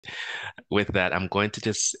With that, I'm going to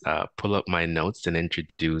just pull up my notes and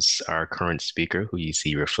introduce our current speaker, who you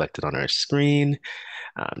see reflected on our screen.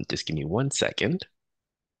 Just give me 1 second.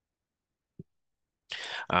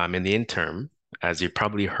 In the interim, as you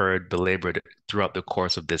probably heard belabored throughout the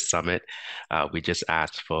course of this summit, we just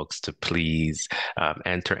asked folks to please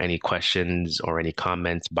enter any questions or any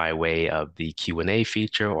comments by way of the Q&A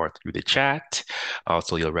feature or through the chat.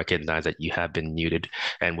 Also, you'll recognize that you have been muted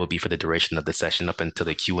and will be for the duration of the session up until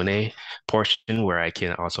the Q&A portion, where I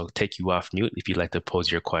can also take you off mute if you'd like to pose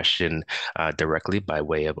your question directly by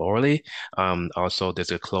way of orally. Also,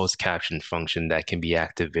 there's a closed caption function that can be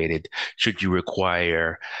activated should you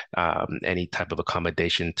require any type of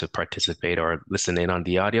accommodation to participate or listen in on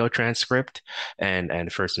the audio transcript.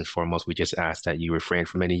 And first and foremost, we just ask that you refrain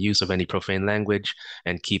from any use of any profane language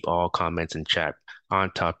and keep all comments and chat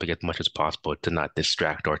on topic as much as possible to not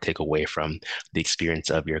distract or take away from the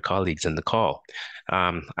experience of your colleagues in the call.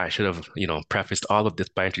 I should have, prefaced all of this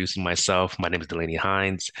by introducing myself. My name is Delaney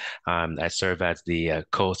Hines. I serve as the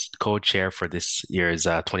co-chair for this year's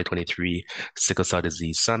 2023 Sickle Cell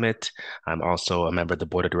Disease Summit. I'm also a member of the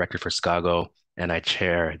board of directors for SCAGO, and I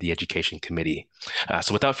chair the education committee.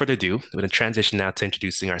 So without further ado, we're going to transition now to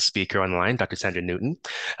introducing our speaker online, Dr. Sandra Newton.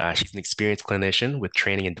 She's an experienced clinician with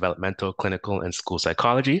training in developmental, clinical, and school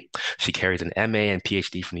psychology. She carries an MA and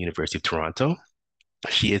PhD from the University of Toronto.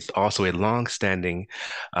 She is also a long-standing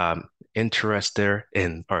she has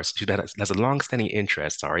a long-standing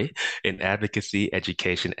interest, in advocacy,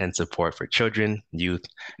 education, and support for children, youth,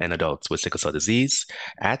 and adults with sickle cell disease.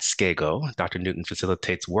 At SCAGO, Dr. Newton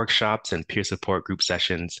facilitates workshops and peer support group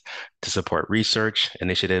sessions to support research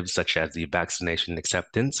initiatives such as the vaccination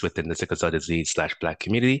acceptance within the sickle cell disease/Black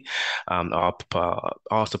community,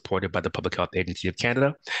 all supported by the Public Health Agency of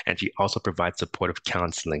Canada. And she also provides supportive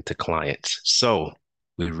counseling to clients. So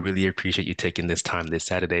we really appreciate you taking this time this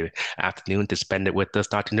Saturday afternoon to spend it with us,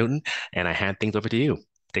 Dr. Newton, and I hand things over to you.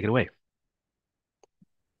 Take it away.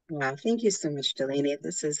 Wow, thank you so much, Delaney.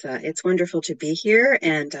 It's wonderful to be here,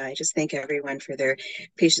 and I just thank everyone for their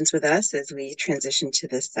patience with us as we transition to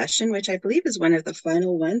this session, which I believe is one of the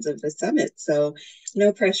final ones of the summit. So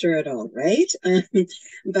no pressure at all, right?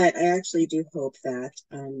 But I actually do hope that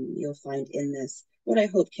you'll find in this what I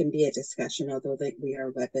hope can be a discussion, although we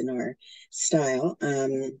are webinar style.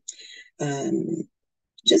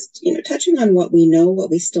 Just touching on what we know,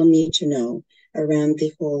 what we still need to know around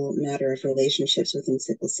the whole matter of relationships within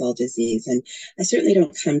sickle cell disease. And I certainly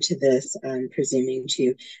don't come to this presuming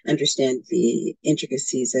to understand the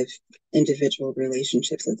intricacies of individual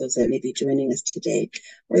relationships of those that may be joining us today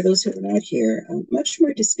or those who are not here. Much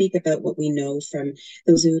more to speak about what we know from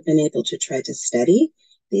those who have been able to try to study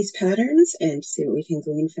these patterns and see what we can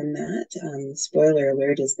glean from that. Spoiler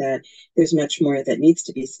alert is that there's much more that needs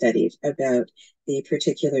to be studied about the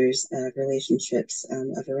particulars of relationships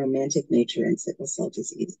of a romantic nature in sickle cell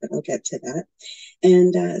disease, but I'll get to that.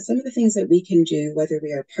 And some of the things that we can do, whether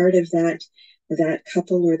we are part of that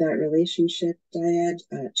couple or that relationship dyad,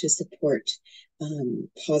 to support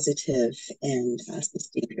positive and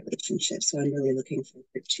sustained relationships. So I'm really looking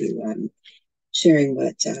forward to sharing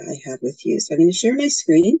what I have with you. So I'm going to share my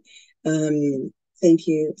screen. Thank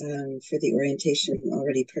you for the orientation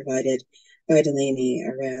already provided by Delaney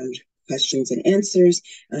around questions and answers.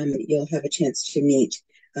 You'll have a chance to meet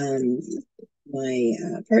my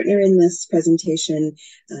partner in this presentation,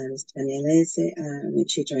 Tanya Elese, when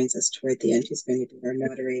she joins us toward the end. She's going to be our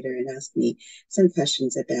moderator and ask me some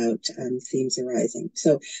questions about themes arising.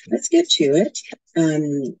 So let's get to it.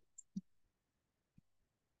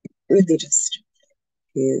 Really just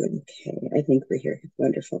okay, I think we're here.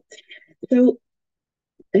 Wonderful. So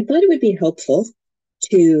I thought it would be helpful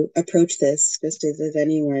to approach this just as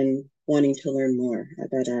anyone wanting to learn more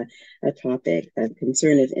about a topic of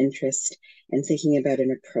concern, of interest, and thinking about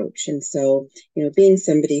an approach. And so, being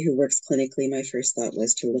somebody who works clinically, my first thought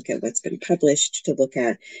was to look at what's been published, to look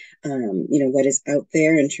at, what is out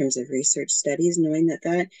there in terms of research studies, knowing that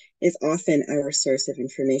that is often our source of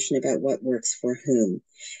information about what works for whom.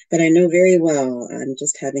 But I know very well,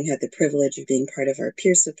 just having had the privilege of being part of our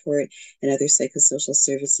peer support and other psychosocial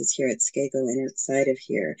services here at SCAGO and outside of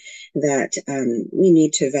here, that we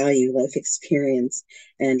need to value life experience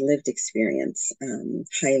and lived experience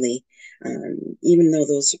highly. Even though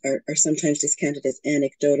those are sometimes discounted as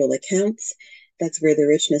anecdotal accounts, that's where the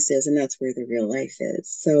richness is and that's where the real life is.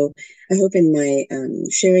 So I hope in my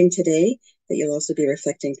sharing today but you'll also be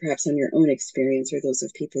reflecting perhaps on your own experience or those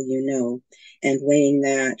of people you know, and weighing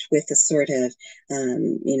that with the sort of,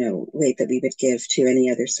 weight that we would give to any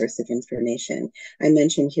other source of information. I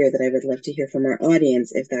mentioned here that I would love to hear from our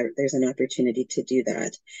audience if there's an opportunity to do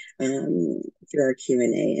that through our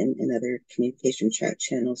Q&A and other communication chat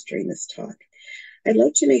channels during this talk. I'd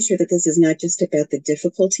like to make sure that this is not just about the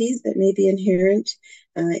difficulties that may be inherent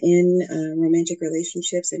in romantic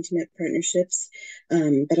relationships, intimate partnerships,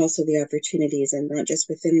 but also the opportunities, and not just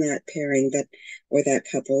within that pairing, or that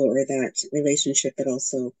couple or that relationship, but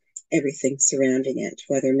also everything surrounding it,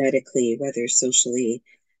 whether medically, whether socially,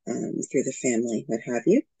 through the family, what have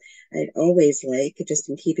you. I'd always like, just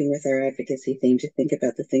in keeping with our advocacy theme, to think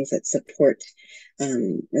about the things that support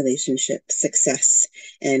relationship success.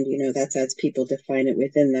 And, that's as people define it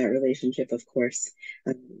within that relationship, of course,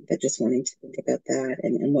 but just wanting to think about that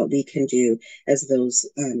and what we can do as those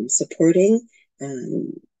supporting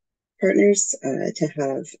partners to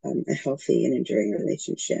have a healthy and enduring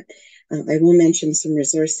relationship. I will mention some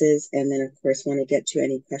resources and then, of course, want to get to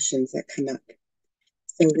any questions that come up.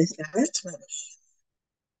 So with that,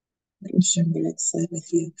 let me share my next slide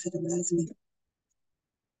with you if it allows me.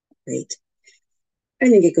 Great. I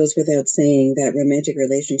think it goes without saying that romantic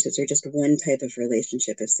relationships are just one type of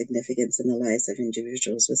relationship of significance in the lives of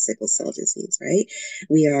individuals with sickle cell disease, right?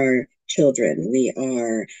 We are children, we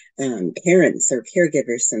are parents or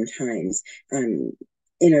caregivers sometimes.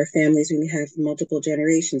 In our families, we have multiple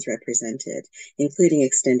generations represented, including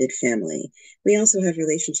extended family. We also have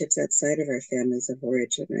relationships outside of our families of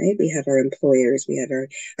origin, right? We have our employers, we have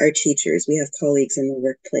our teachers, we have colleagues in the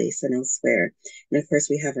workplace and elsewhere. And of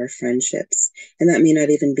course, we have our friendships. And that may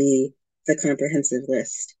not even be the comprehensive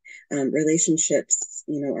list. Relationships,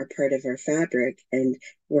 are part of our fabric, and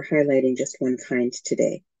we're highlighting just one kind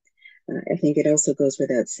today. I think it also goes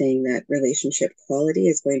without saying that relationship quality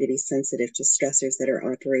is going to be sensitive to stressors that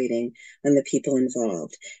are operating on the people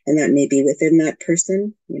involved. And that may be within that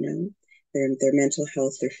person, their mental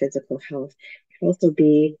health, their physical health. It can also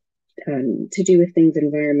be to do with things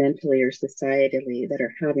environmentally or societally that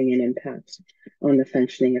are having an impact on the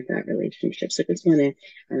functioning of that relationship. So I just want to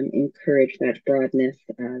encourage that broadness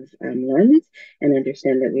of lens and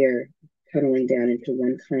understand that we are tunneling down into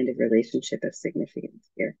one kind of relationship of significance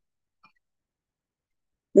here.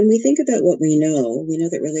 When we think about what we know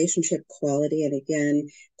that relationship quality, and again,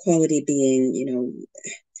 quality being,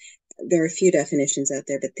 there are a few definitions out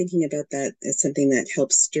there, but thinking about that as something that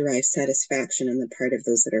helps derive satisfaction on the part of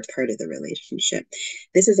those that are part of the relationship.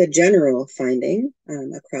 This is a general finding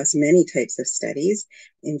across many types of studies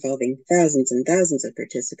involving thousands and thousands of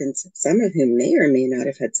participants, some of whom may or may not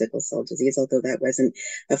have had sickle cell disease, although that wasn't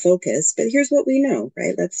a focus. But here's what we know,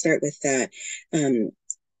 right? Let's start with that.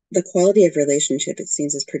 The quality of relationship, it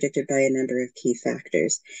seems, is predicted by a number of key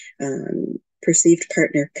factors. Perceived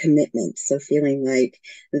partner commitment, so feeling like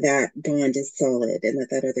that bond is solid and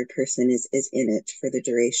that other person is in it for the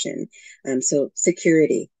duration. So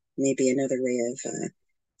security may be another way of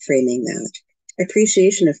framing that.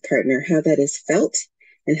 Appreciation of partner, how that is felt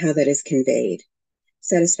and how that is conveyed.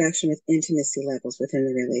 Satisfaction with intimacy levels within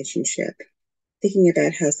the relationship. Thinking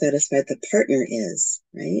about how satisfied the partner is,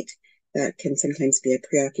 right? That can sometimes be a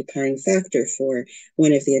preoccupying factor for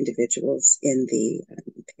one of the individuals in the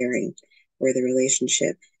pairing or the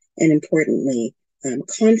relationship. And importantly,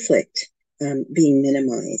 conflict being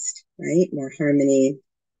minimized, right? More harmony,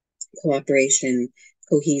 cooperation,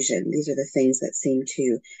 cohesion. These are the things that seem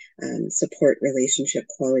to support relationship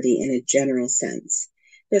quality in a general sense.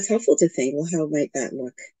 So it's helpful to think, well, how might that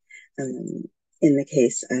look in the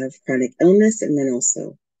case of chronic illness and then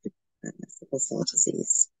also sickle cell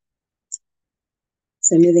disease?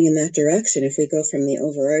 So moving in that direction, if we go from the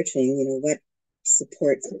overarching, what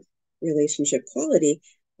supports relationship quality,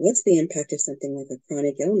 what's the impact of something like a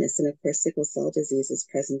chronic illness? And of course, sickle cell disease is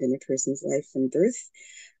present in a person's life from birth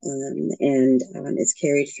and is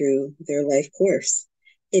carried through their life course.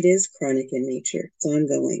 It is chronic in nature. It's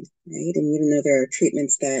ongoing, right? And even though there are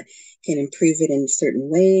treatments that can improve it in certain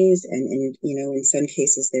ways, and in some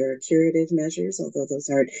cases there are curative measures, although those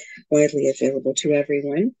aren't widely available to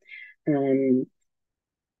everyone.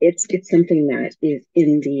 It's something that is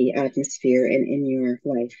in the atmosphere and in your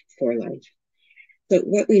life for life. But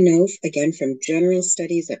what we know, again, from general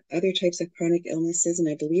studies of other types of chronic illnesses, and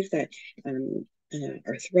I believe that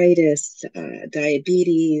arthritis,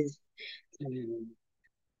 diabetes,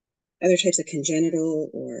 other types of congenital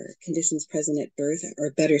or conditions present at birth are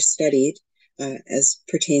better studied as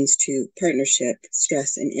pertains to partnership,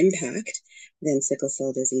 stress, and impact than sickle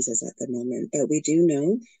cell disease is at the moment. But we do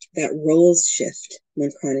know that roles shift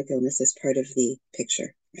when chronic illness is part of the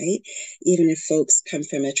picture. right? Even if folks come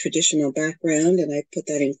from a traditional background, and I put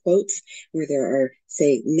that in quotes, where there are,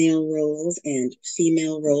 say, male roles and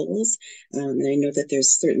female roles, and I know that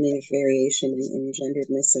there's certainly a variation in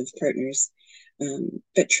genderedness of partners,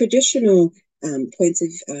 but traditional points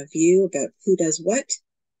of view about who does what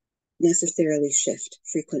necessarily shift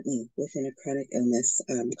frequently within a chronic illness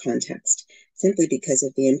context, simply because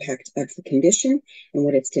of the impact of the condition and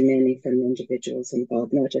what it's demanding from the individuals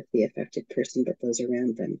involved, not just the affected person, but those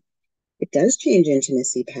around them. It does change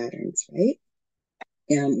intimacy patterns, right?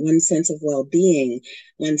 One sense of well-being,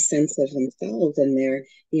 one sense of themselves and their,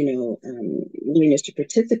 willingness to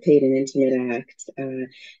participate in intimate acts,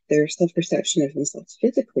 their self-perception of themselves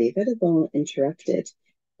physically, that is all interrupted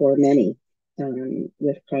for many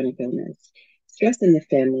with chronic illness. Stress in the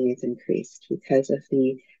family is increased because of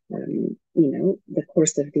the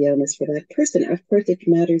course of the illness for that person. Of course, it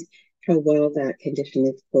matters how well that condition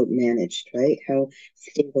is, quote, managed, right? How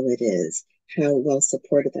stable it is, how well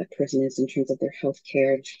supported that person is in terms of their health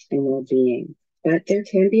care and well-being. But there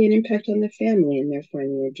can be an impact on the family and therefore on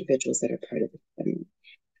the individuals that are part of the family.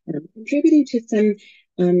 Contributing to some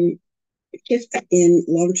shifts in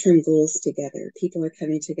long-term goals together. People are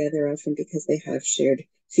coming together often because they have shared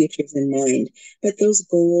futures in mind. But those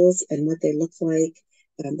goals and what they look like,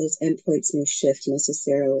 those endpoints may shift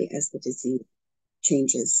necessarily as the disease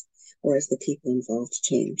changes or as the people involved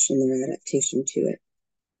change in their adaptation to it.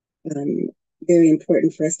 Very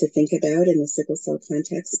important for us to think about in the sickle cell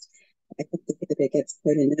context. I don't think that it gets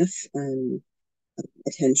quite enough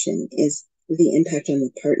attention is the impact on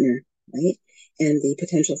the partner, right? And the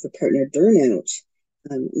potential for partner burnout.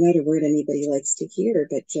 Not a word anybody likes to hear,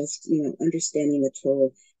 but just, understanding the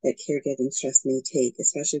toll that caregiving stress may take,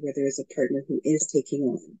 especially where there is a partner who is taking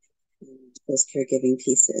on those caregiving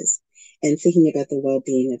pieces, and thinking about the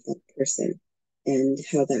well-being of that person and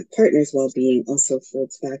how that partner's well-being also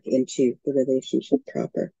folds back into the relationship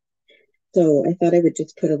proper. So I thought I would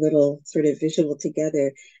just put a little sort of visual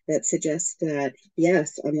together that suggests that,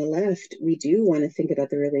 yes, on the left, we do want to think about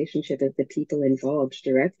the relationship of the people involved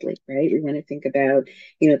directly, right? We want to think about,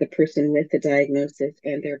 the person with the diagnosis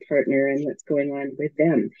and their partner and what's going on with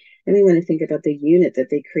them. And we want to think about the unit that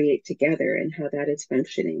they create together and how that is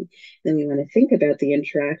functioning. Then we want to think about the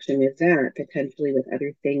interaction with that, potentially with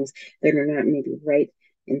other things that are not maybe right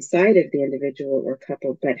inside of the individual or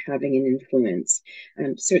couple, but having an influence.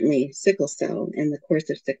 Certainly sickle cell and the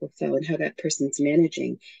course of sickle cell and how that person's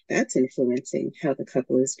managing, that's influencing how the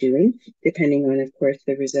couple is doing, depending on, of course,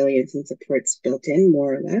 the resilience and supports built in,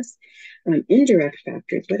 more or less. Indirect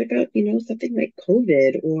factors, what about, something like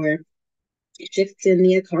COVID or shifts in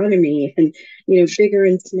the economy and bigger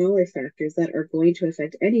and smaller factors that are going to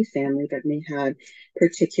affect any family that may have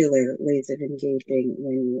particular ways of engaging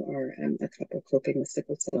when you are a couple coping with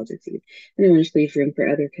sickle cell disease. And I want to leave room for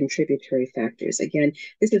other contributory factors. Again,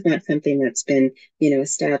 this is not something that's been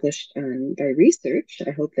established by research.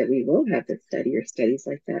 I hope that we will have this study or studies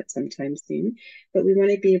like that sometime soon, but we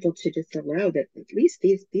want to be able to just allow that at least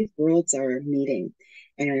these worlds are meeting,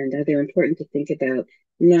 and they're important to think about,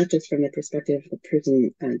 not just from the perspective of the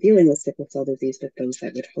person dealing with sickle cell disease, but those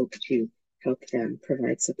that would hope to help them,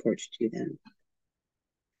 provide support to them.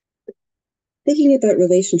 Thinking about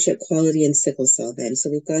relationship quality in sickle cell then.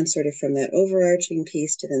 So we've gone sort of from that overarching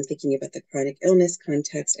piece to then thinking about the chronic illness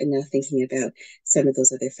context and now thinking about some of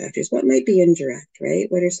those other factors. What might be indirect, right?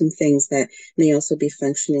 What are some things that may also be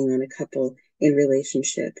functioning on a couple in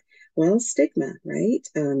relationship? Well, stigma, right?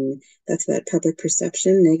 That's that public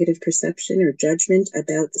perception, negative perception or judgment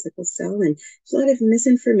about sickle cell. And there's a lot of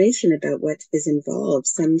misinformation about what is involved.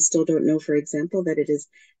 Some still don't know, for example, that it is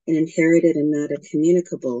an inherited and not a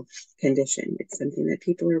communicable condition. It's something that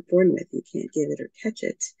people are born with. You can't give it or catch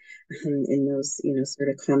it in those, sort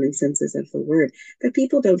of common senses of the word. But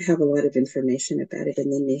people don't have a lot of information about it,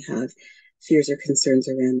 and they may have fears or concerns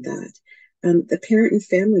around that. The parent and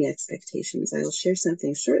family expectations. I'll share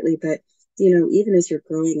something shortly, but even as you're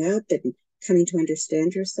growing up and coming to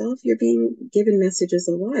understand yourself, you're being given messages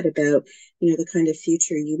a lot about, the kind of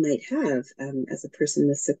future you might have as a person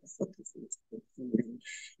with sickle cell disease,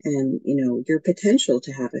 and your potential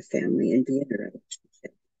to have a family and be in a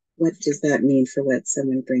relationship. What does that mean for what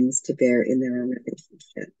someone brings to bear in their own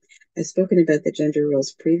relationship? I've spoken about the gender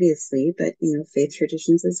roles previously, but faith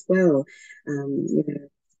traditions as well.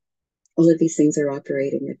 All of these things are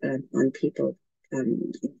operating on people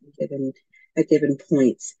at given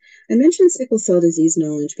points. I mentioned sickle cell disease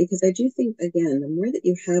knowledge because I do think, again, the more that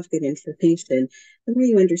you have good information, the more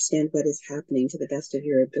you understand what is happening to the best of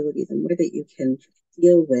your ability, the more that you can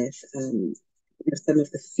deal with some of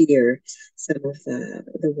the fear, some of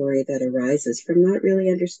the worry that arises from not really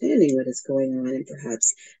understanding what is going on and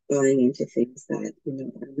perhaps buying into things that,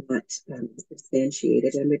 are not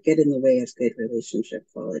substantiated and would get in the way of good relationship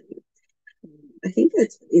quality. I think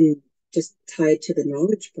that's in just tied to the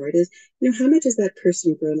knowledge part is, how much has that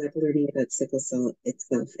person grown up learning about sickle cell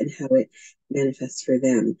itself and how it manifests for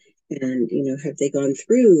them? And, have they gone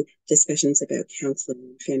through discussions about counseling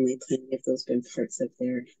and family planning? Have those been parts of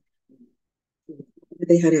their, have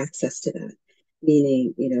they had access to that?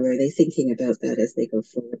 Meaning, are they thinking about that as they go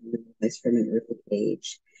forward and realize from an early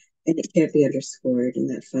age? And it can't be underscored in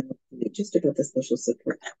that final point, just about the social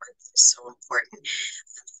support networks is so important.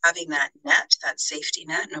 Having that net, that safety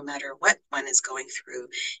net, no matter what one is going through,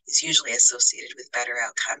 is usually associated with better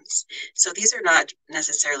outcomes. So these are not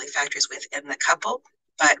necessarily factors within the couple,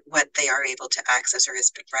 but what they are able to access or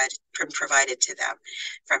has been provided to them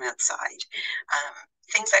from outside.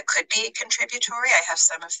 Things that could be contributory, I have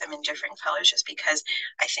some of them in different colors just because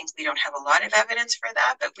I think we don't have a lot of evidence for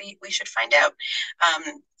that, but we should find out.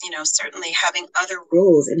 Certainly having other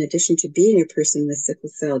roles in addition to being a person with sickle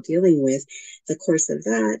cell, dealing with the course of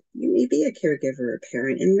that, you may be a caregiver or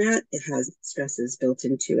parent, and that it has stresses built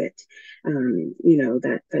into it,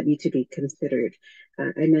 that need to be considered.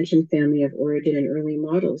 I mentioned family of origin and early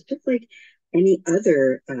models, just like any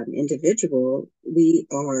other individual, we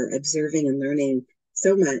are observing and learning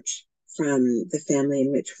so much from the family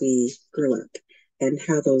in which we grew up and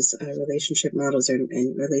how those relationship models and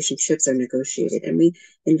relationships are negotiated. And we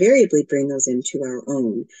invariably bring those into our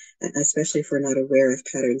own, especially if we're not aware of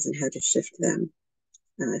patterns and how to shift them.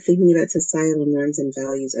 Thinking about societal norms and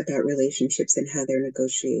values about relationships and how they're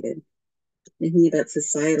negotiated. Thinking about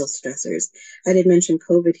societal stressors. I did mention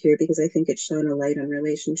COVID here because I think it shone a light on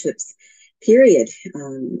relationships, period,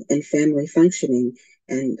 and family functioning.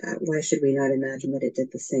 And why should we not imagine that it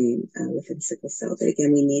did the same within sickle cell? But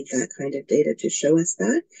again, we need that kind of data to show us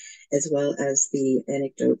that, as well as the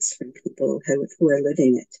anecdotes from people who are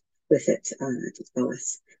living it with it to tell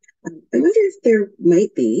us. I wonder if there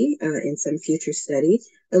might be, in some future study,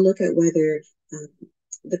 a look at whether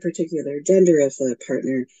the particular gender of the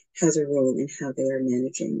partner has a role in how they are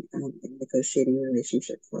managing and negotiating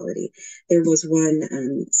relationship quality. There was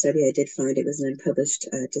one study I did find, it was an unpublished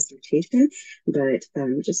dissertation, but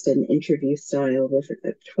just an interview style with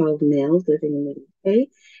 12 males living in the UK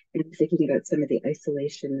and thinking about some of the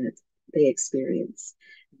isolation that they experience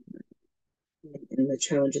and the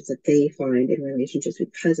challenges that they find in relationships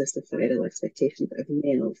because of societal expectations of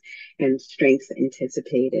males and strength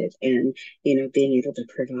anticipated and being able to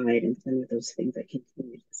provide and some of those things that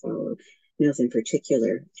continue to follow males in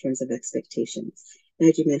particular in terms of expectations. And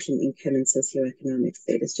I do mention income and socioeconomic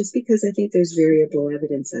status just because I think there's variable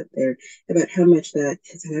evidence out there about how much that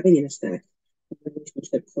is having an effect on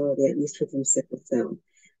relationship quality, at least within sickle cell.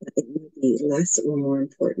 It may be less or more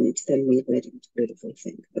important than we would intuitively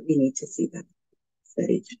think, but we need to see that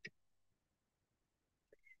study.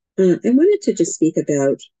 I wanted to just speak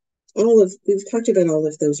about we've talked about all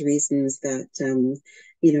of those reasons that,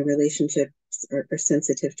 relationships are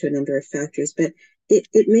sensitive to a number of factors, but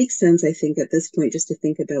it makes sense, I think, at this point, just to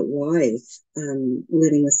think about why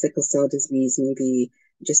living with sickle cell disease may be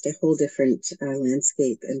just a whole different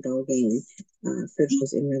landscape and ballgame for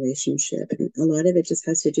those in relationship. And a lot of it just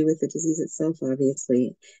has to do with the disease itself,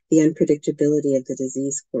 obviously, the unpredictability of the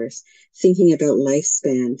disease course, thinking about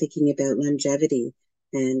lifespan, thinking about longevity,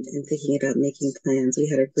 and thinking about making plans. We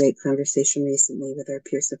had a great conversation recently with our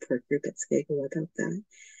peer support group at SCAGO about that,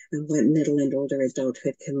 and what middle and older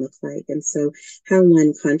adulthood can look like. And so how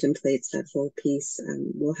one contemplates that whole piece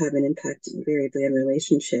will have an impact invariably on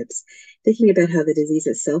relationships. Thinking about how the disease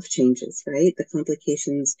itself changes, right? The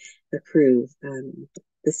complications accrue.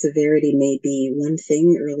 The severity may be one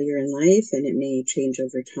thing earlier in life, and it may change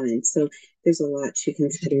over time. So there's a lot to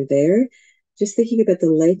consider there. Just thinking about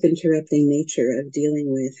the life-interrupting nature of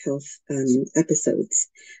dealing with health episodes.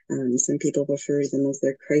 Some people refer to them as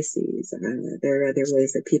their crises. There are other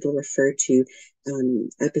ways that people refer to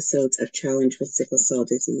episodes of challenge with sickle cell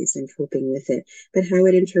disease and coping with it, but how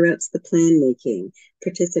it interrupts the plan-making,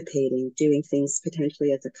 participating, doing things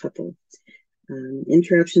potentially as a couple.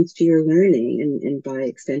 Interruptions to your learning and by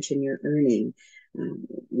extension, your earning.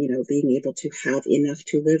 Being able to have enough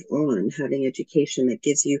to live on, having education that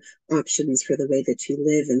gives you options for the way that you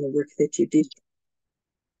live and the work that you do.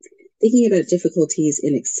 Thinking about difficulties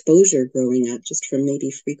in exposure growing up, just from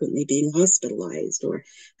maybe frequently being hospitalized or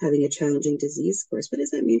having a challenging disease course. What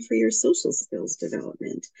does that mean for your social skills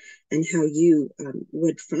development and how you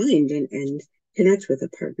would find and connect with a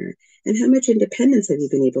partner? And how much independence have you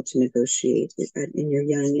been able to negotiate in your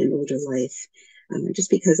young and older life? just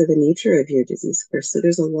because of the nature of your disease course. So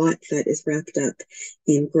there's a lot that is wrapped up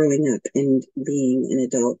in growing up and being an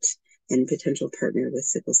adult and potential partner with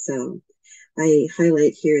sickle cell. I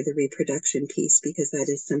highlight here the reproduction piece because that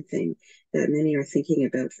is something that many are thinking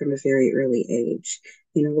about from a very early age.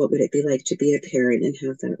 You know, what would it be like to be a parent and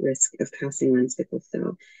have that risk of passing on sickle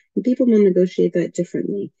cell? And people will negotiate that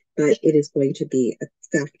differently, but it is going to be a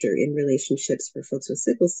factor in relationships for folks with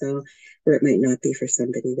sickle cell where it might not be for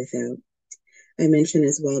somebody without. I mentioned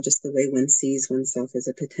as well just the way one sees oneself as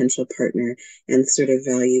a potential partner and sort of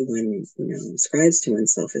value one, ascribes to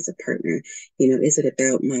oneself as a partner. Is it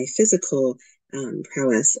about my physical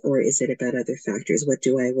prowess or is it about other factors? What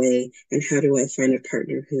do I weigh and how do I find a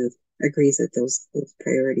partner who agrees that those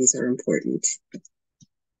priorities are important?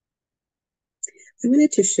 I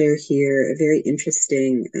wanted to share here a very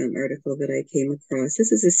interesting article that I came across.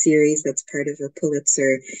 This is a series that's part of a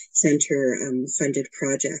Pulitzer Center funded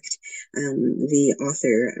project. The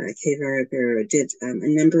author, Kay Varagar, did a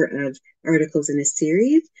number of articles in a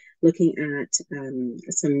series looking at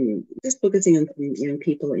just focusing on some young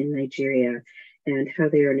people in Nigeria and how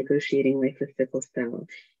they are negotiating life with sickle cell.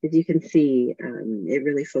 As you can see, it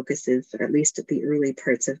really focuses, at least at the early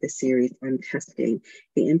parts of the series, on testing,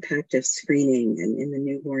 the impact of screening and in the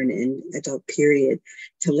newborn and adult period,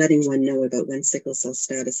 to letting one know about one's sickle cell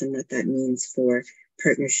status and what that means for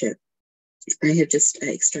partnership. I have just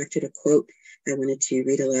extracted a quote I wanted to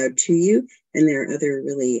read aloud to you, and there are other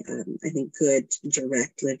really, I think, good,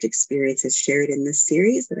 direct lived experiences shared in this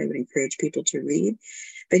series that I would encourage people to read.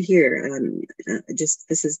 But here,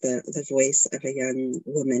 this is the voice of a young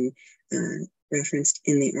woman referenced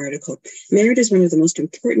in the article. Marriage is one of the most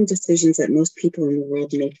important decisions that most people in the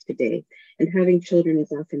world make today, and having children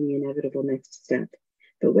is often the inevitable next step.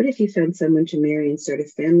 But what if you found someone to marry and start a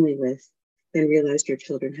family with, then realized your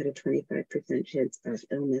children had a 25% chance of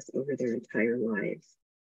illness over their entire lives?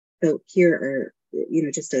 So here are,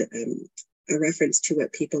 just a reference to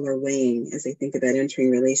what people are weighing as they think about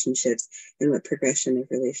entering relationships and what progression of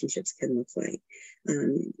relationships can look like.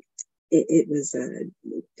 It was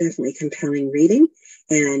definitely compelling reading,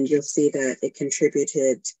 and you'll see that it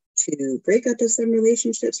contributed to breakup of some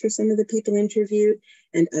relationships for some of the people interviewed,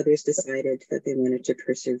 and others decided that they wanted to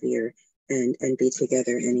persevere and be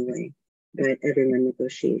together anyway. But everyone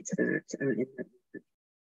negotiates that.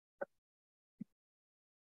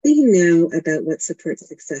 Thinking now about what supports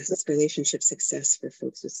success, relationship success for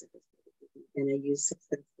folks with sickle cell, and I use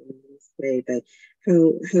success in this way, but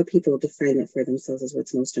how people define it for themselves is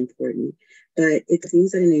what's most important. But it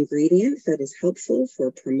seems that an ingredient that is helpful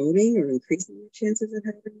for promoting or increasing the chances of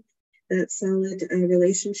having that solid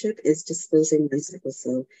relationship is disclosing one's sickle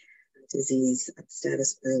cell disease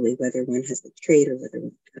status early, whether one has the trait or whether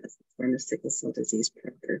one has the form of sickle cell disease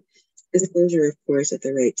proper. Disclosure, of course, at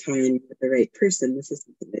the right time with the right person. This is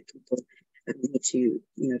something that people need to,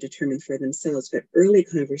 determine for themselves. But early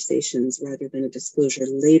conversations, rather than a disclosure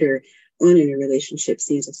later on in a relationship,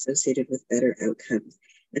 seems associated with better outcomes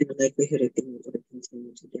and the likelihood of being able to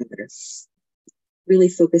continue together. Really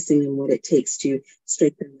focusing on what it takes to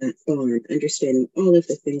strengthen that bond, understanding all of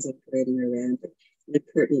the things operating around it, and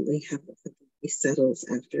importantly, how it settles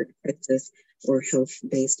after a crisis or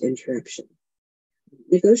health-based interruption.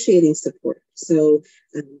 Negotiating support. So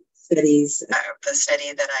studies, the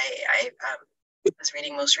study that I was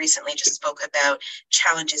reading most recently just spoke about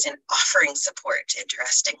challenges in offering support.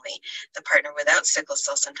 Interestingly, the partner without sickle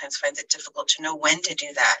cell sometimes finds it difficult to know when to do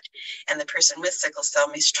that, and the person with sickle cell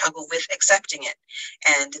may struggle with accepting it,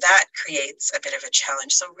 and that creates a bit of a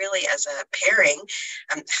challenge. So really, as a pairing,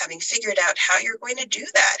 having figured out how you're going to do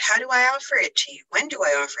that, how do I offer it to you, when do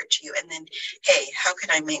I offer it to you, and then, hey, how can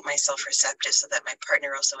I make myself receptive so that my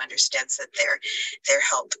partner also understands that their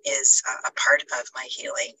help is a part of my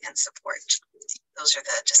healing and support. Those are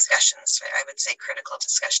the discussions, I would say, critical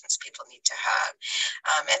discussions people need to have.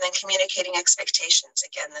 And then communicating expectations.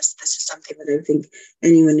 Again, this is something that I think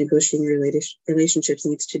anyone negotiating relationships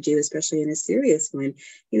needs to do, especially in a serious one.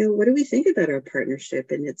 What do we think about our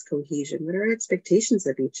partnership and its cohesion? What are our expectations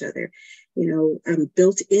of each other?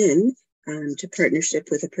 Built in to partnership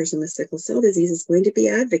with a person with sickle cell disease is going to be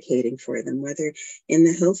advocating for them, whether in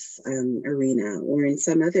the health arena or in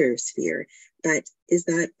some other sphere. But is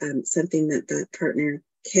that something that partner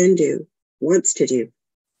can do, wants to do?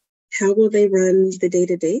 How will they run the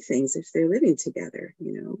day-to-day things if they're living together?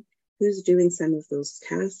 Who's doing some of those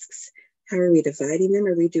tasks? How are we dividing them?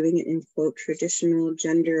 Are we doing it in, quote, traditional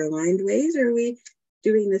gender-aligned ways? Or are we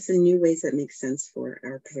doing this in new ways that make sense for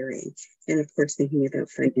our pairing? And of course, thinking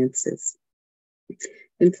about finances.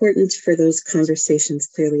 Important for those conversations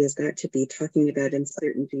clearly has got to be talking about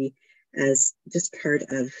uncertainty as just part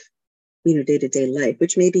of day-to-day life,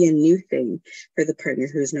 which may be a new thing for the partner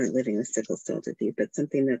who is not living with sickle cell disease, but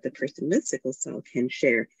something that the person with sickle cell can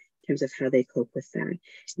share in terms of how they cope with that,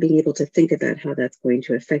 being able to think about how that's going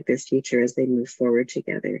to affect their future as they move forward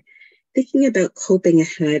together. Thinking about coping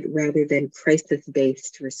ahead rather than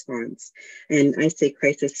crisis-based response. And I say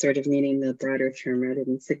crisis sort of meaning the broader term rather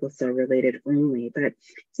than sickle cell related only. But it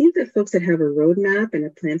seems that folks that have a roadmap and a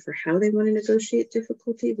plan for how they want to negotiate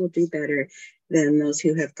difficulty will do better than those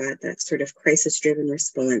who have got that sort of crisis-driven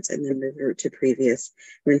response and then revert to previous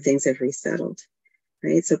when things have resettled.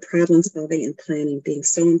 Right? So problem solving and planning being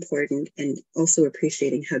so important, and also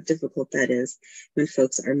appreciating how difficult that is when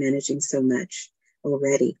folks are managing so much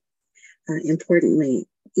already. Importantly,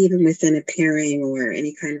 even within a pairing or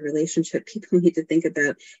any kind of relationship, people need to think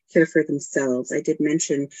about care for themselves. I did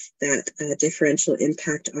mention that differential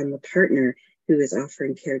impact on the partner who is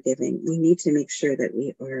offering caregiving. We need to make sure that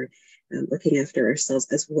we are looking after ourselves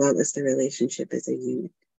as well as the relationship as a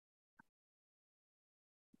unit.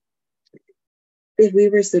 If we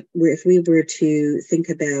were to think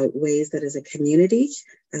about ways that as a community,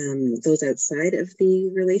 those outside of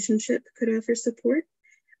the relationship could offer support,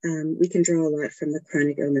 we can draw a lot from the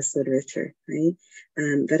chronic illness literature, right?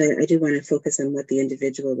 But I do want to focus on what the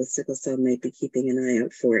individual with sickle cell might be keeping an eye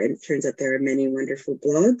out for. And it turns out there are many wonderful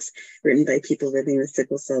blogs written by people living with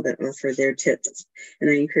sickle cell that offer their tips. And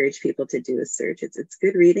I encourage people to do a search. It's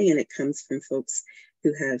good reading, and it comes from folks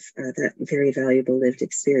who have that very valuable lived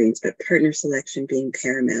experience, but partner selection being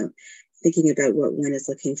paramount. Thinking about what one is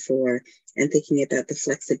looking for and thinking about the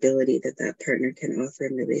flexibility that that partner can offer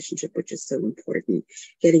in relationship, which is so important.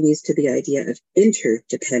 Getting used to the idea of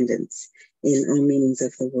interdependence in all meanings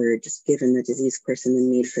of the word, just given the disease course and the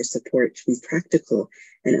need for support from practical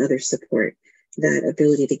and other support. That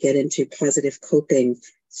ability to get into positive coping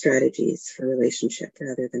strategies for relationship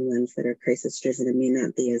rather than ones that are crisis driven and may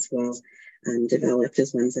not be as well developed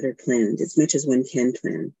as ones that are planned, as much as one can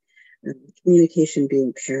plan. Communication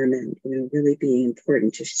being paramount, really being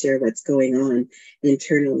important to share what's going on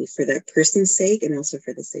internally for that person's sake and also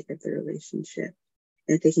for the sake of the relationship.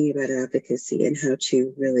 And thinking about advocacy and how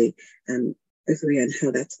to really agree on how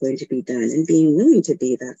that's going to be done and being willing to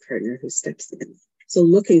be that partner who steps in. So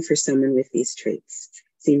looking for someone with these traits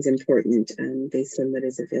seems important based on what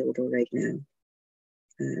is available right now,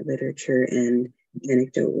 literature and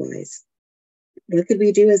anecdote-wise. What could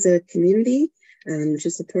we do as a community to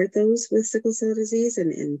support those with sickle cell disease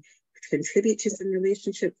and contribute to some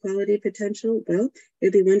relationship quality potential? Well,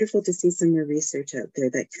 it'd be wonderful to see some more research out there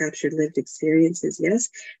that captured lived experiences, yes,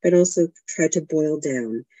 but also try to boil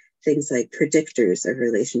down things like predictors of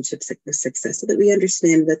relationship success so that we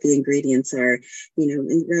understand what the ingredients are,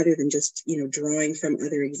 and rather than just, drawing from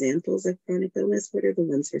other examples of chronic illness, what are the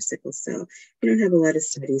ones for sickle cell? We don't have a lot of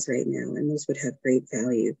studies right now, and those would have great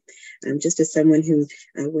value. Just as someone who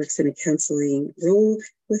works in a counseling role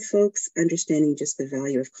with folks, understanding just the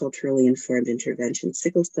value of culturally informed intervention.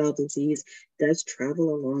 Sickle cell disease does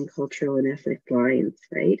travel along cultural and ethnic lines,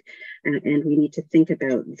 right? And we need to think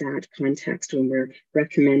about that context when we're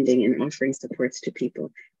recommending and offering supports to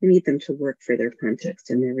people. We need them to work for their context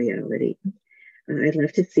and their reality. I'd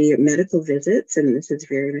love to see medical visits, and this is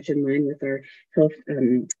very much in line with our health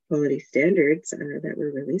quality standards that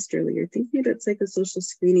were released earlier, thinking about psychosocial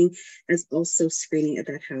screening as also screening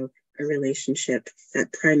about how a relationship,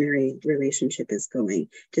 that primary relationship is going,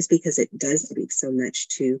 just because it does speak so much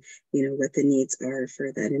to, what the needs are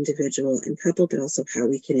for that individual and couple, but also how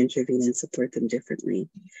we can intervene and support them differently.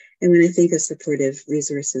 And when I think of supportive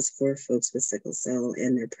resources for folks with sickle cell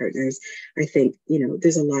and their partners, I think,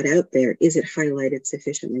 there's a lot out there. Is it highlighted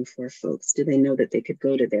sufficiently for folks? Do they know that they could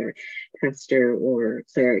go to their pastor or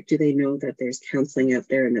cleric? Do they know that there's counseling out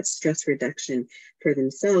there and that stress reduction for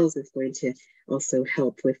themselves is going to also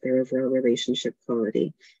help with their overall relationship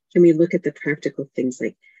quality? Can we look at the practical things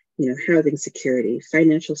like, housing security,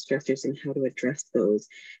 financial stressors, and how to address those?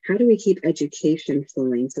 How do we keep education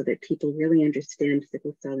flowing so that people really understand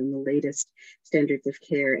sickle cell and the latest standards of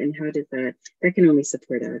care? And how does that can only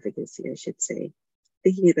support advocacy, I should say.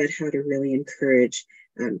 Thinking about how to really encourage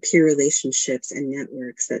peer relationships and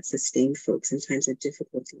networks that sustain folks in times of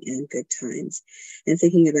difficulty and good times. And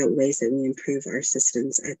thinking about ways that we improve our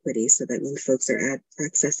systems equity so that when folks are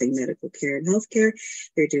accessing medical care and healthcare,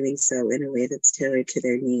 they're doing so in a way that's tailored to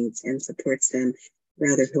their needs and supports them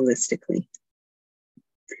rather holistically.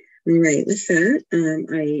 All right, with that,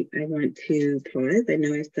 I want to pause. I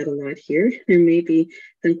know I've said a lot here. There may be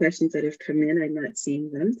some questions that have come in. I'm not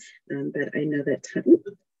seeing them, but I know that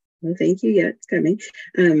well, thank you. Yeah, it's coming.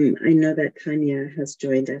 I know that Tanya has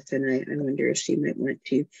joined us, and I wonder if she might want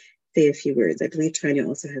to say a few words. I believe Tanya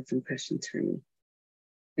also had some questions for me.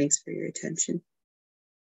 Thanks for your attention.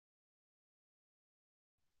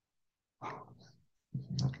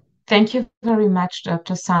 Thank you very much,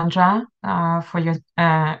 Dr. Sandra, for your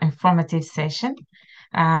informative session.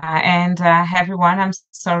 And everyone, I'm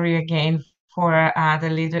sorry again for the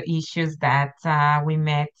little issues that we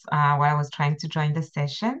met while I was trying to join the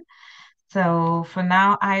session. So for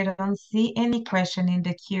now, I don't see any question in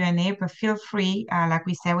the Q&A, but feel free, like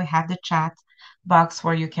we said, we have the chat box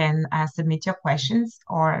where you can submit your questions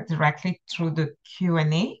or directly through the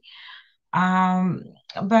Q&A. Um,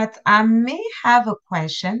 but I may have a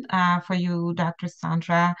question for you, Dr.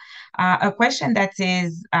 Sandra, a question that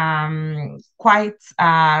is quite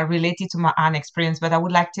related to my own experience, but I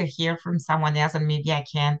would like to hear from someone else, and maybe I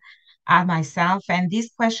can add myself. And this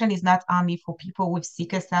question is not only for people with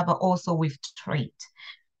sickle cell, but also with trait.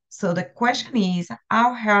 So the question is,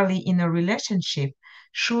 how early in a relationship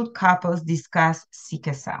should couples discuss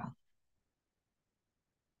sickle cell?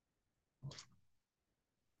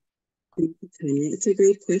 Thank you, Tanya. It's a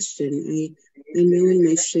great question. I know in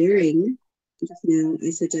my sharing just now, I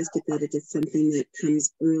suggested that it is something that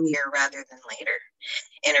comes earlier rather than later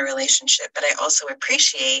in a relationship. But I also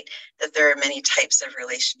appreciate that there are many types of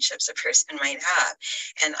relationships a person might have.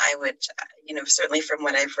 And I would, certainly from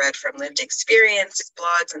what I've read from lived experience,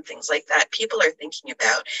 blogs and things like that, people are thinking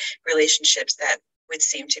about relationships that would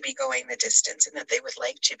seem to be going the distance and that they would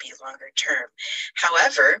like to be longer term.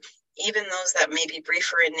 However, even those that may be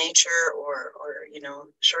briefer in nature or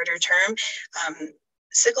shorter term,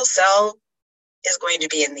 sickle cell is going to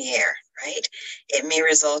be in the air, right? It may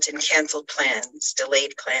result in canceled plans,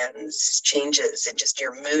 delayed plans, changes in just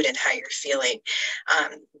your mood and how you're feeling.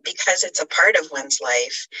 Because it's a part of one's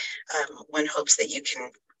life, one hopes that you can,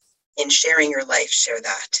 in sharing your life, share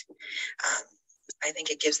that. I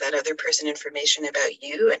think it gives that other person information about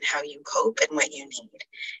you and how you cope and what you need.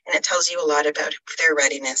 And it tells you a lot about their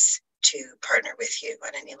readiness to partner with you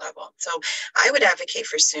on any level. So I would advocate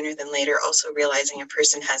for sooner than later, also realizing a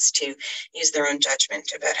person has to use their own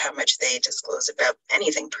judgment about how much they disclose about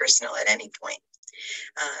anything personal at any point.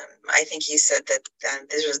 I think you said that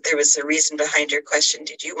there was a reason behind your question.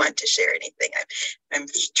 Did you want to share anything? I'm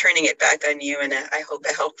turning it back on you in I hope,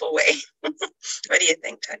 a helpful way. What do you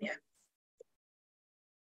think, Tanya?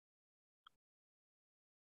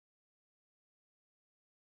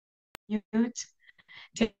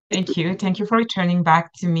 Thank you. Thank you for returning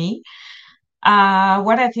back to me.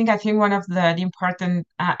 I think one of the important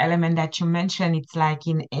element that you mentioned, it's like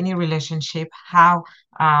in any relationship, how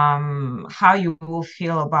you will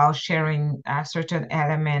feel about sharing certain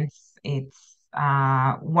elements. It's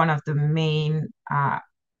one of the main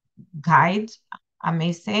guides, I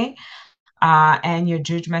may say, and your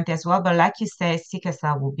judgment as well. But like you say, sickle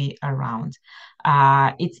cell will be around.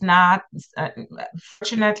 It's not,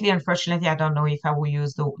 unfortunately, I don't know if I will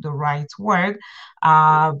use the right word,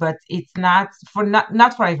 but it's not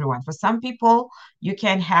for everyone. For some people, you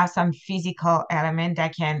can have some physical element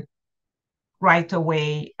that can right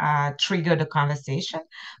away trigger the conversation.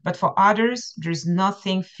 But for others, there's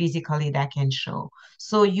nothing physically that can show.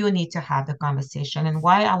 So you need to have the conversation. And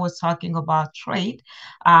why I was talking about trait,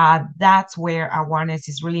 that's where awareness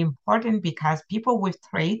is really important, because people with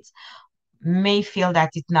traits may feel that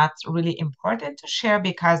it's not really important to share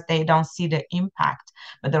because they don't see the impact.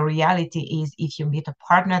 But the reality is, if you meet a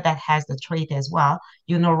partner that has the trait as well,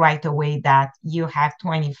 you know right away that you have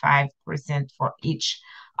 25% for each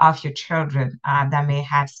of your children that may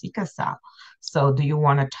have sickle cell. So do you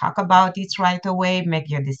want to talk about it right away, make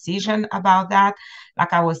your decision about that?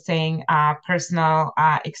 Like I was saying, personal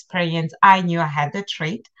experience, I knew I had the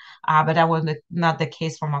trait, but that was not the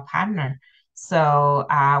case for my partner. So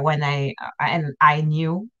when I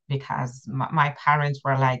knew, because my parents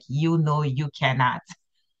were like, you cannot.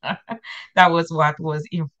 That was what was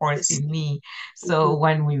enforced in me. So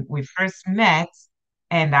when we first met,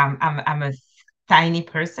 and I'm a tiny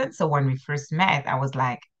person, so when we first met, I was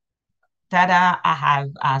like, Dada, I have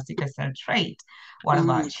a sickle cell trait. What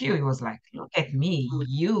about you? He was like, look at me,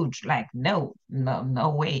 huge. Like, no, no,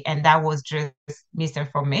 no way. And that was just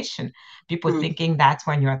misinformation. People thinking that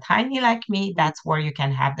when you're tiny like me, that's where you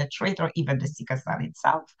can have the trait or even the sickle cell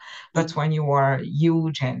itself. But when you are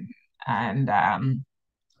huge and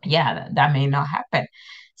yeah, that may not happen.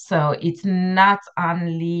 So it's not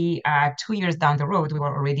only 2 years down the road, we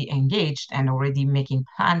were already engaged and already making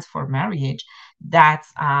plans for marriage, that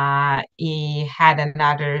he had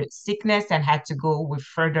another sickness and had to go with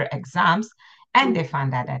further exams. And they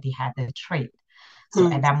found out that he had the trait.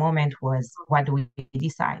 So at that moment was, what do we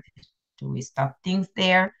decide? Do we stop things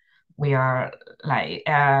there? We are like,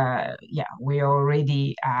 we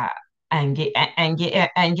already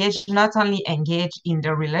engage, not only engage in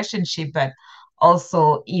the relationship, but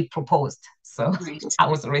also he proposed. So Right. I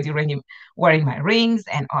was already wearing my rings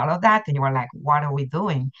and all of that. And you were like, what are we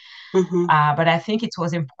doing? Mm-hmm. But I think it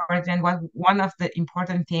was important. One of the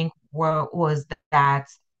important things was that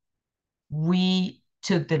we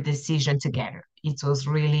took the decision together. It was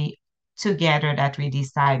really together that we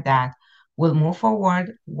decide that we'll move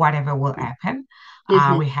forward, whatever will happen.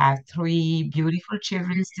 Mm-hmm. We have three beautiful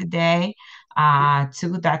children today,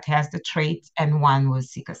 two that has the trait and one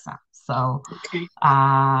was sickle cell. So, Okay.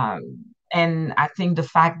 and I think the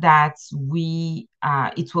fact that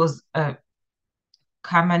it was a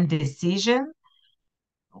common decision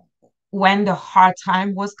when the hard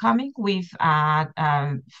time was coming with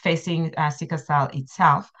facing sickle cell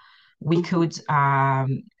itself, we Mm-hmm. could,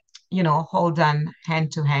 hold on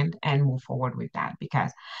hand to hand and move forward with that.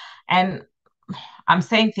 And I'm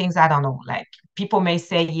saying things I don't know, like people may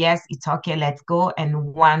say, yes, it's okay, let's go.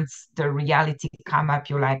 And once the reality come up,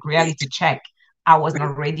 you're like, Right. reality check. I was Right.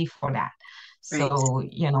 not ready for that. Right. So,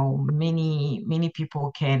 many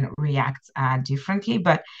people can react differently,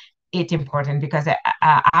 but it's important because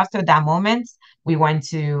after that moment, we went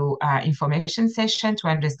to information session to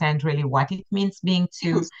understand really what it means being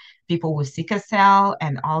Yeah. to people with sickle cell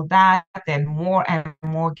and all that, and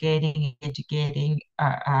more getting educating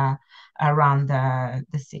around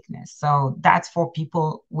the sickness. So that's for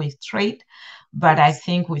people with trait. But I Yes.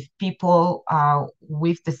 think with people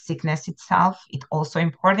with the sickness itself, it's also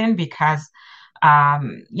important because,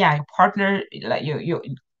 your partner, like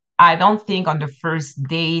I don't think on the first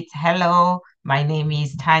date, hello, my name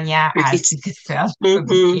is Tanya, I have Right. sickle cell, should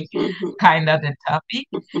Mm-hmm. be Mm-hmm. kind of the topic.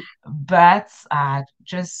 But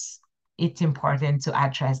just it's important to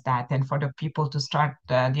address that and for the people to start,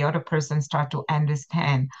 the other person start to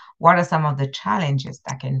understand what are some of the challenges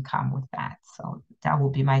that can come with that. So that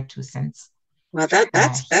will be my 2 cents Well,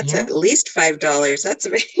 that's here. at least $5. That's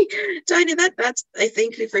very, Tanya. That's I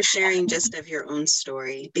thank you for sharing just of your own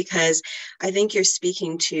story, because I think you're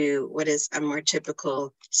speaking to what is a more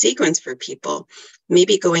typical sequence for people,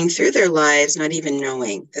 maybe going through their lives not even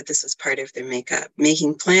knowing that this was part of their makeup,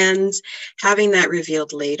 making plans, having that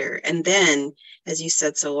revealed later, and then, as you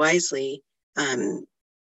said so wisely,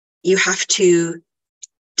 you have to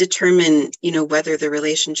determine, whether the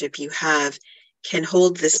relationship you have can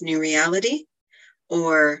hold this new reality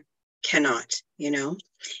or cannot.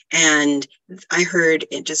 And I heard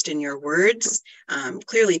it just in your words,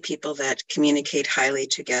 clearly people that communicate highly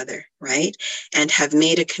together, right? And have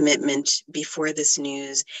made a commitment before this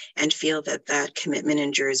news and feel that that commitment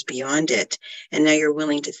endures beyond it. And now you're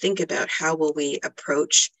willing to think about how will we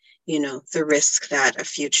approach the risk that a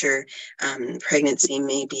future pregnancy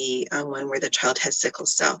may be one where the child has sickle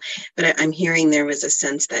cell. But I'm hearing there was a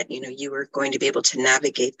sense that, you were going to be able to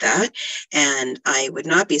navigate that. And I would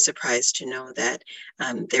not be surprised to know that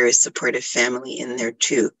there is supportive family in there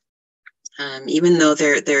too. Even though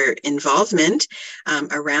their involvement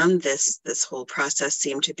around this whole process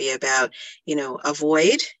seemed to be about,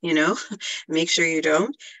 avoid, make sure you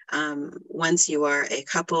don't. Once you are a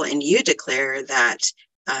couple and you declare that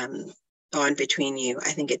bond between you,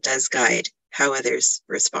 I think it does guide how others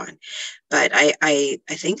respond. But I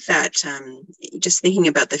think that just thinking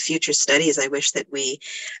about the future studies, I wish that we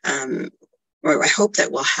or I hope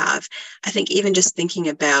that we'll have, I think even just thinking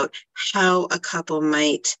about how a couple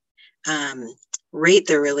might rate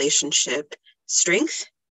their relationship strength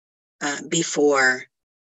before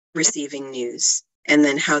receiving news, and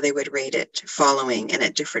then how they would rate it following and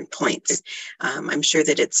at different points. I'm sure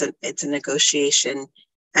that it's a negotiation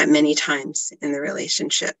at many times in the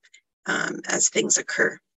relationship as things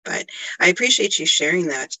occur. But I appreciate you sharing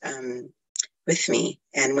that with me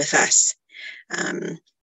and with us.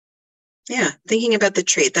 Yeah, thinking about the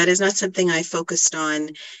trait, that is not something I focused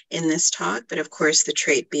on in this talk, but of course the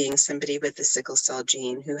trait being somebody with the sickle cell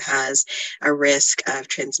gene who has a risk of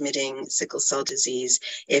transmitting sickle cell disease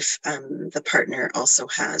if the partner also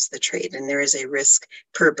has the trait, and there is a risk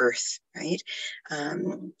per birth, right?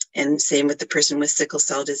 And same with the person with sickle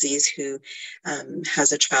cell disease who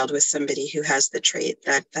has a child with somebody who has the trait,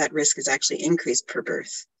 that risk is actually increased per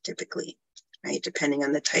birth typically, right, depending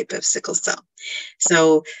on the type of sickle cell.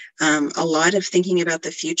 So a lot of thinking about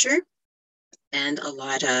the future and a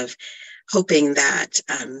lot of hoping that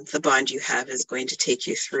the bond you have is going to take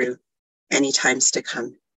you through any times to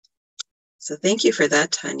come. So thank you for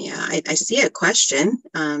that, Tanya. I see a question.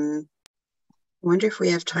 I wonder if we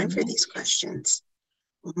have time for these questions.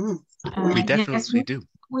 We Yes, definitely do.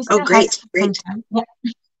 we Oh, still have great, some great, time. Yeah.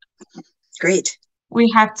 great. We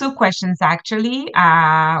have two questions actually.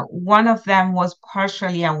 One of them was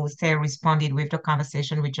partially, I would say, responded with the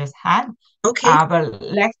conversation we just had. Okay. But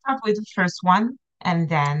let's start with the first one and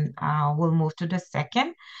then we'll move to the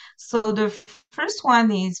second. So the first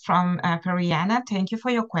one is from Periana. Thank you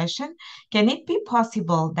for your question. Can it be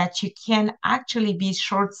possible that you can actually be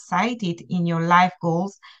short-sighted in your life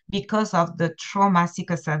goals because of the trauma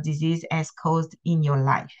sickle cell disease has caused in your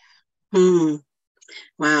life? Hmm.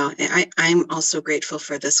 Wow. I'm also grateful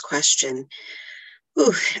for this question.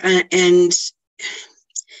 Ooh, and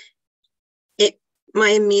my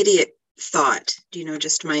immediate thought,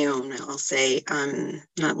 just my own, I'll say,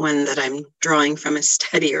 not one that I'm drawing from a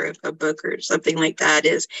study or a book or something like that,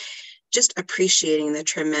 is just appreciating the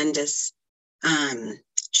tremendous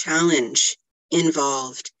challenge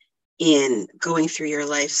involved in going through your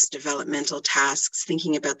life's developmental tasks,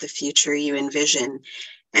 thinking about the future you envision,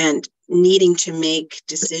 and needing to make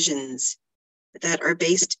decisions that are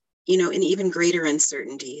based in even greater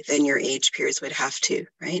uncertainty than your age peers would have to,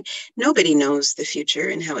 right? Nobody knows the future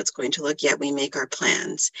and how it's going to look, yet we make our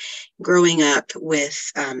plans. Growing up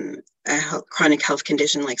with a chronic health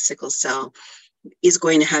condition like sickle cell is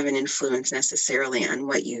going to have an influence necessarily on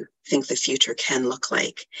what you think the future can look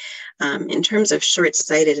like. In terms of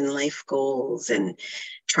short-sighted and life goals and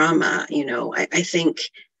trauma,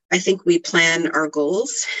 I think we plan our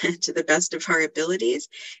goals to the best of our abilities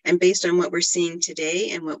and based on what we're seeing today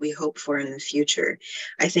and what we hope for in the future.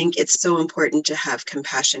 I think it's so important to have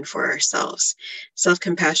compassion for ourselves.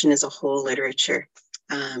 Self-compassion is a whole literature,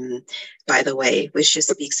 by the way, which just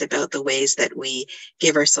speaks about the ways that we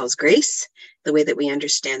give ourselves grace, the way that we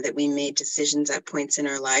understand that we made decisions at points in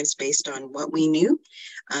our lives based on what we knew,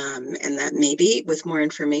 and that maybe with more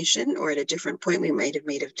information or at a different point, we might have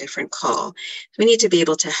made a different call. We need to be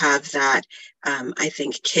able to have that, I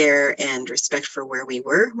think, care and respect for where we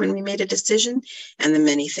were when we made a decision and the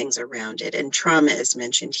many things around it. And trauma is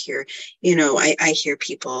mentioned here. I hear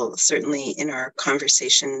people, certainly in our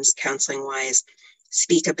conversations, counseling-wise,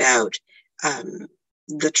 speak about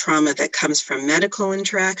the trauma that comes from medical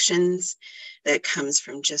interactions, that comes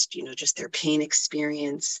from just their pain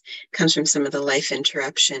experience, comes from some of the life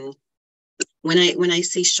interruption. When I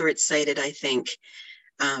see short-sighted, I think,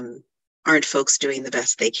 aren't folks doing the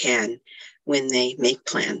best they can when they make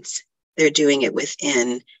plans? They're doing it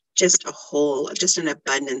within just an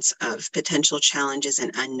abundance of potential challenges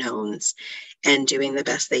and unknowns, and doing the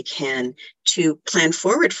best they can to plan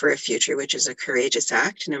forward for a future, which is a courageous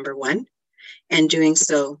act, number one, and doing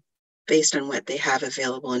so based on what they have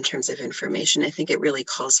available in terms of information. I think it really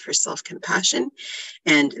calls for self-compassion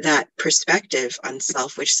and that perspective on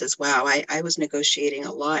self, which says, wow, I was negotiating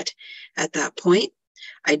a lot at that point.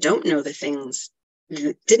 I don't know the things,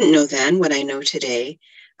 didn't know then what I know today.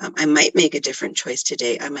 I might make a different choice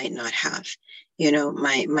today. I might not have.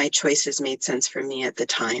 My choices made sense for me at the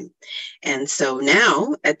time. And so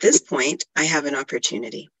now, at this point, I have an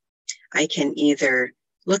opportunity. I can either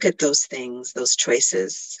look at those things, those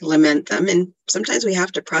choices, lament them, and sometimes we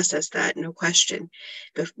have to process that, no question.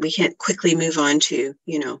 But we can't quickly move on to,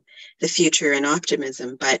 the future and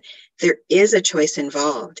optimism. But there is a choice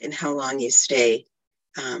involved in how long you stay,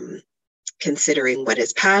 considering what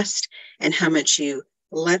is past and how much you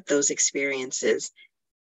let those experiences,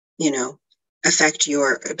 affect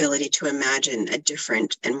your ability to imagine a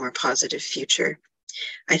different and more positive future.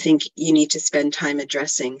 I think you need to spend time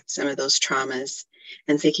addressing some of those traumas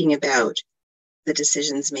and thinking about the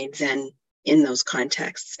decisions made then in those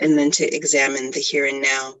contexts, and then to examine the here and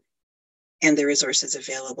now and the resources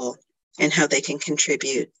available and how they can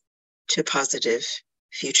contribute to positive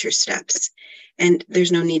future steps. And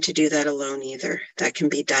there's no need to do that alone either. That can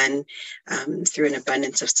be done through an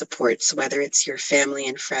abundance of supports, whether it's your family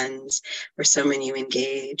and friends or someone you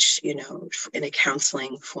engage, in a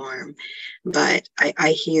counseling form. But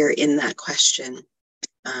I hear in that question,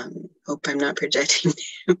 hope I'm not projecting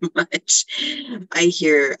too much. I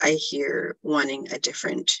hear wanting a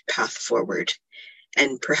different path forward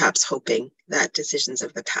and perhaps hoping that decisions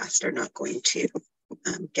of the past are not going to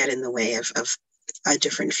get in the way of a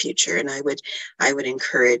different future. And I would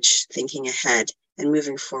encourage thinking ahead and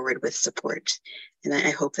moving forward with support. And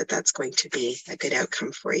I hope that that's going to be a good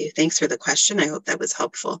outcome for you. Thanks for the question. I hope that was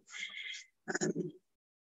helpful.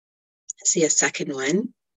 See a second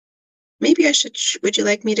one. Maybe would you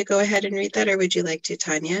like me to go ahead and read that, or would you like to,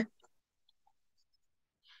 Tanya?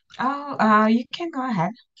 Oh, you can go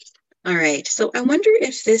ahead. All right. So I wonder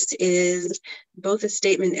if this is both a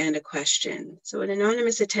statement and a question. So an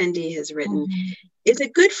anonymous attendee has written, is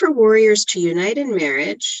it good for warriors to unite in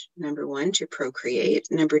marriage? Number one, to procreate.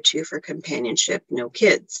 Number two, for companionship, no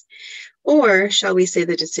kids. Or shall we say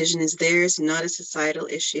the decision is theirs, not a societal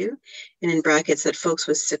issue? And in brackets, that folks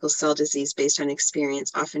with sickle cell disease based on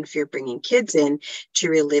experience often fear bringing kids in to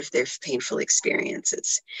relive their painful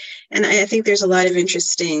experiences. And I think there's a lot of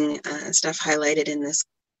interesting stuff highlighted in this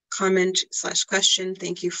comment/question.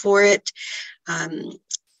 Thank you for it.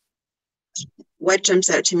 What jumps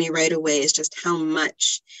out to me right away is just how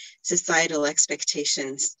much societal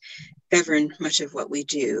expectations govern much of what we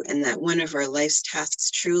do, and that one of our life's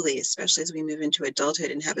tasks truly, especially as we move into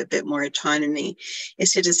adulthood and have a bit more autonomy,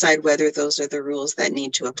 is to decide whether those are the rules that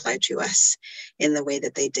need to apply to us in the way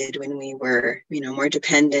that they did when we were, more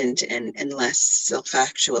dependent and less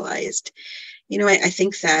self-actualized. I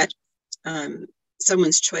think that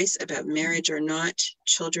someone's choice about marriage or not,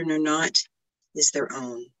 children or not, is their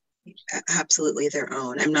own. Absolutely their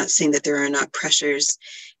own. I'm not saying that there are not pressures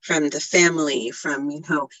from the family, from,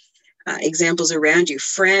 examples around you,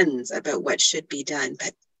 friends, about what should be done,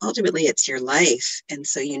 but ultimately it's your life. And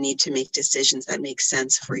so you need to make decisions that make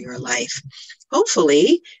sense for your life.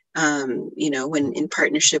 Hopefully, when in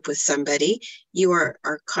partnership with somebody, you are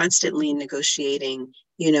constantly negotiating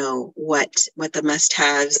what the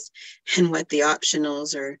must-haves and what the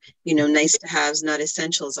optionals or, nice to haves, not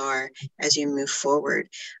essentials are as you move forward.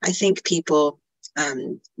 I think people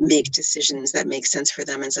make decisions that make sense for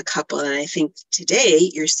them as a couple. And I think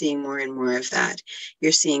today you're seeing more and more of that.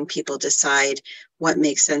 You're seeing people decide what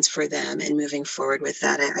makes sense for them and moving forward with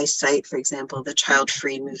that. I cite, for example, the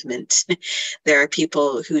child-free movement. There are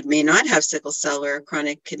people who may not have sickle cell or a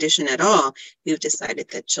chronic condition at all who've decided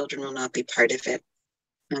that children will not be part of it.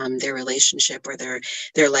 Their relationship or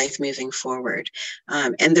their life moving forward.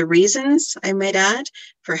 And the reasons, I might add,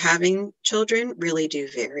 for having children really do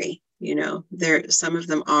vary. Some of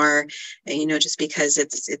them are, just because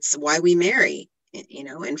it's why we marry.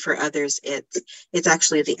 And for others, it's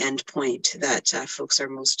actually the end point that folks are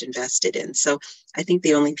most invested in. So I think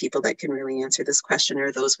the only people that can really answer this question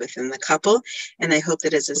are those within the couple. And I hope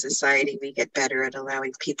that as a society, we get better at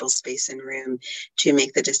allowing people space and room to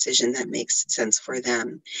make the decision that makes sense for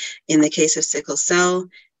them. In the case of sickle cell,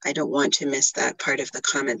 I don't want to miss that part of the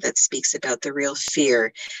comment that speaks about the real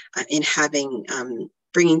fear in having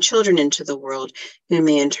bringing children into the world who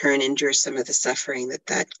may in turn endure some of the suffering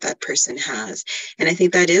that person has. And I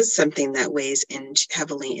think that is something that weighs in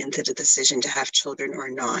heavily into the decision to have children or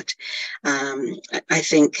not. I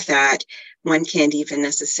think that one can't even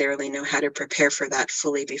necessarily know how to prepare for that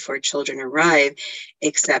fully before children arrive,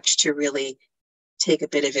 except to really take a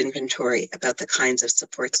bit of inventory about the kinds of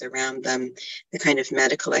supports around them, the kind of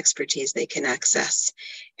medical expertise they can access,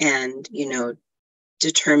 and,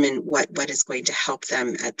 determine what is going to help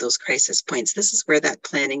them at those crisis points. This is where that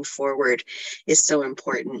planning forward is so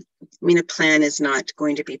important. I mean, a plan is not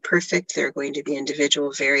going to be perfect. There are going to be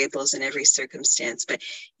individual variables in every circumstance, but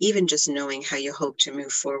even just knowing how you hope to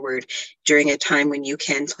move forward during a time when you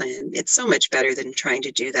can plan, it's so much better than trying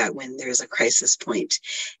to do that when there's a crisis point.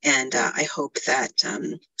 And I hope that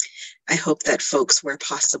folks, where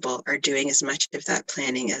possible, are doing as much of that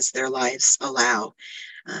planning as their lives allow.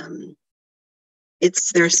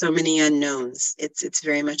 There are so many unknowns. It's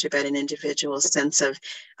very much about an individual's sense of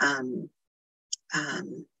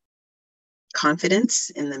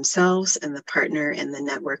confidence in themselves and the partner and the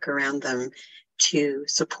network around them to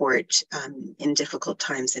support in difficult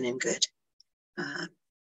times and in good. I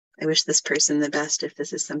wish this person the best if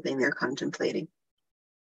this is something they're contemplating.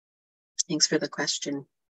 Thanks for the question.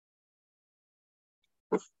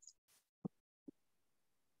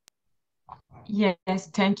 Yes,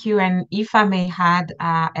 thank you. And if I may add,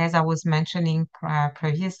 as I was mentioning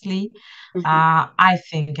previously, I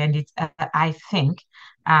think, and it's, I think,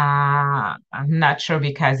 I'm not sure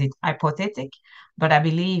because it's hypothetical, but I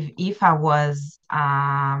believe if I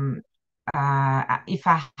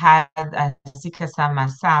had a sickle cell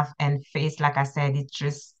myself and faced, like I said, it's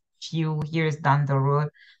just few years down the road,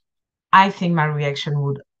 I think my reaction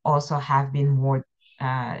would also have been more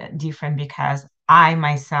different because I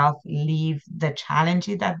myself live the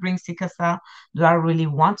challenges that brings sickle cell. Do I really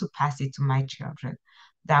want to pass it to my children?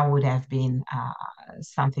 That would have been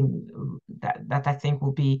something that I think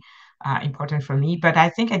will be important for me. But I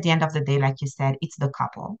think at the end of the day, like you said, it's the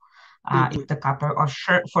couple. It's the couple, or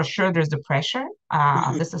for sure, there's the pressure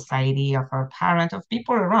of the society, of our parents, of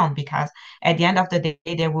people around, because at the end of the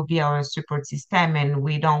day, there will be our support system, and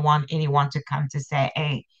we don't want anyone to come to say,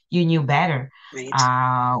 "Hey, you knew better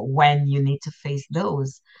Right. when you need to face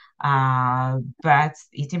those. But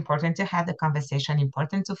it's important to have the conversation,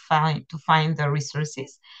 important to find the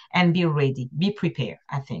resources and be ready, be prepared.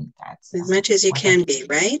 I think that's As much as you what I can be,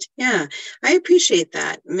 right? Yeah, I appreciate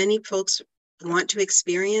that. Many folks want to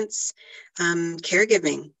experience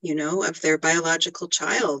caregiving, of their biological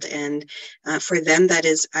child. And for them, that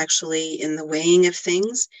is actually in the weighing of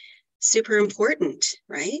things super important,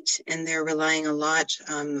 right? And they're relying a lot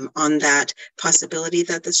on that possibility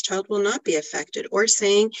that this child will not be affected, or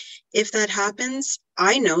saying, if that happens,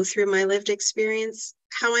 I know through my lived experience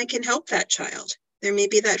how I can help that child. There may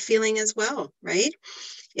be that feeling as well, right?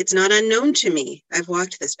 It's not unknown to me. I've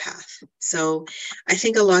walked this path. So I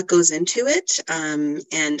think a lot goes into it.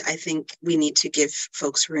 And I think we need to give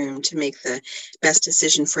folks room to make the best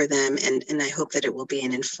decision for them. And I hope that it will be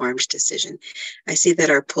an informed decision. I see that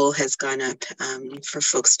our poll has gone up for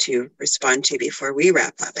folks to respond to before we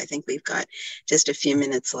wrap up. I think we've got just a few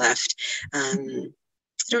minutes left. I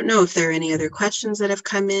don't know if there are any other questions that have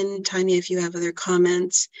come in. Tanya, if you have other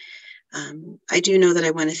comments. I do know that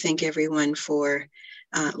I want to thank everyone for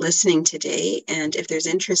listening today. And if there's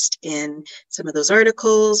interest in some of those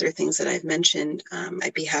articles or things that I've mentioned,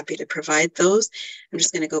 I'd be happy to provide those. I'm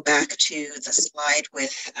just going to go back to the slide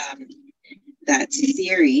with that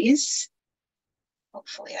series.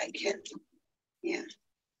 Hopefully I can, yeah.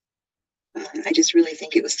 I just really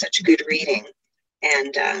think it was such a good reading.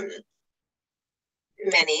 And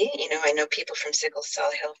many, I know people from Sickle Cell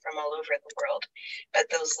hail from all over the world, but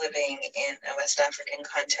those living in a West African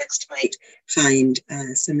context might find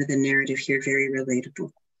some of the narrative here very relatable.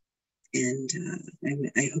 And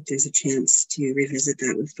I hope there's a chance to revisit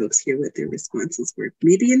that with folks, hear what their responses were,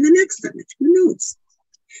 maybe in the next summit, who knows?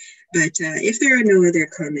 But if there are no other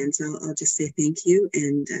comments, I'll just say thank you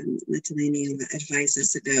and let Delaney advise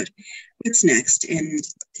us about what's next. And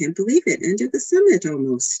can't believe it, end of the summit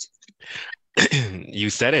almost. You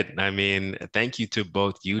said it. I mean, thank you to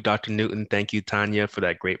both you, Dr. Newton. Thank you, Tanya, for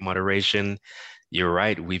that great moderation. You're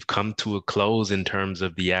right. We've come to a close in terms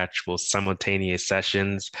of the actual simultaneous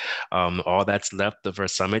sessions. All that's left of our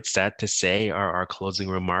summit, sad to say, are our closing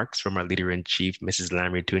remarks from our leader-in-chief, Mrs.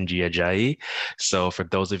 Lamri Tunji Ajayi. So for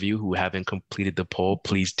those of you who haven't completed the poll,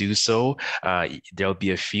 please do so. There'll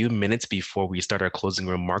be a few minutes before we start our closing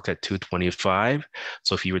remarks at 2:25.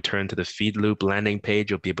 So if you return to the feed loop landing page,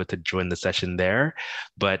 you'll be able to join the session there.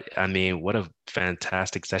 But I mean, what a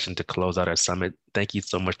fantastic session to close out our summit. Thank you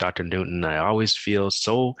so much, Dr. Newton. I always feel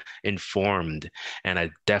so informed, and I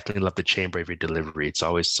definitely love the chamber of your delivery. It's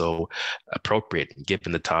always so appropriate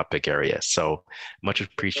given the topic area. So much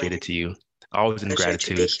appreciated to you. Always in Pleasure to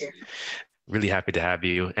be gratitude. here. Really happy to have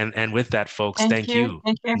you. And with that, folks, Thank thank you. you.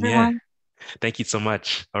 Thank you, Yeah, everyone. thank you so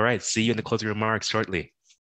much. All right, see you in the closing remarks shortly.